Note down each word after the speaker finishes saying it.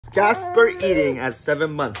Jasper eating at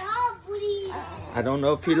 7 months. I don't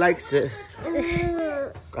know if he likes it.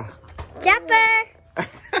 Japa!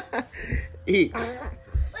 Eat. With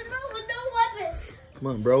no weapons. Come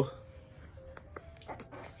on, bro.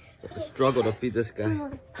 It's a struggle to feed this guy.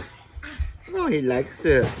 No, he likes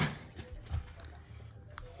it.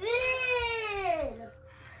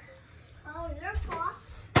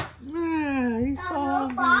 Yeah, he's so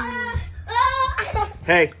hungry.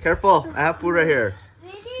 Hey, careful. I have food right here.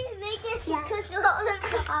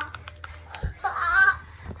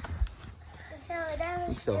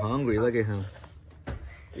 He's so hungry. Look at him.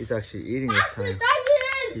 He's actually eating this time.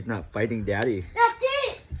 He's not fighting daddy.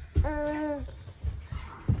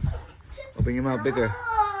 Open your mouth bigger.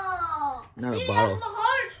 Not a bottle.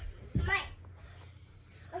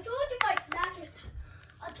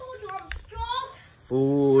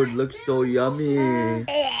 Food looks so yummy.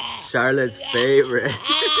 Charlotte's favorite.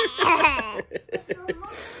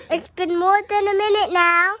 It's been more than a minute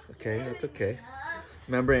now. Okay, that's okay.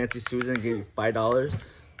 Remember Auntie Susan gave you $5?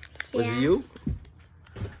 Was it you?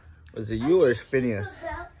 Was it you or Phineas?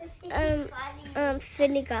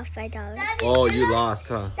 Finny got $5. Oh, you lost,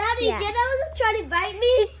 huh? Daddy, Yeah. Jenna was trying to bite me.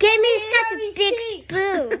 She gave me such a big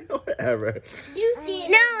spoon. Whatever. You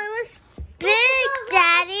did. No, it was big,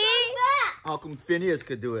 Daddy. How come Phineas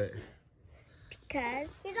could do it? Because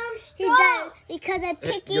He does. Because I'm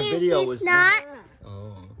picky. Your video He's was not.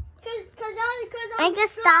 Oh. I can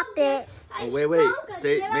stop it. Oh,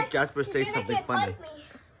 wait. Make Jasper say something funny.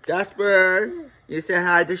 Jasper, you say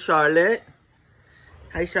hi to Charlotte.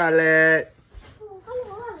 Hi, Charlotte.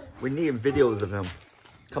 We need videos of him.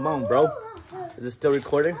 Come on, bro. Is it still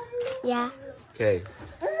recording? Yeah. Okay.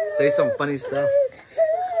 Say some funny stuff.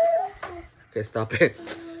 Okay, stop it.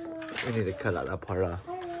 We need to cut out that part off.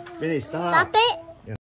 Vinny, stop. Stop it.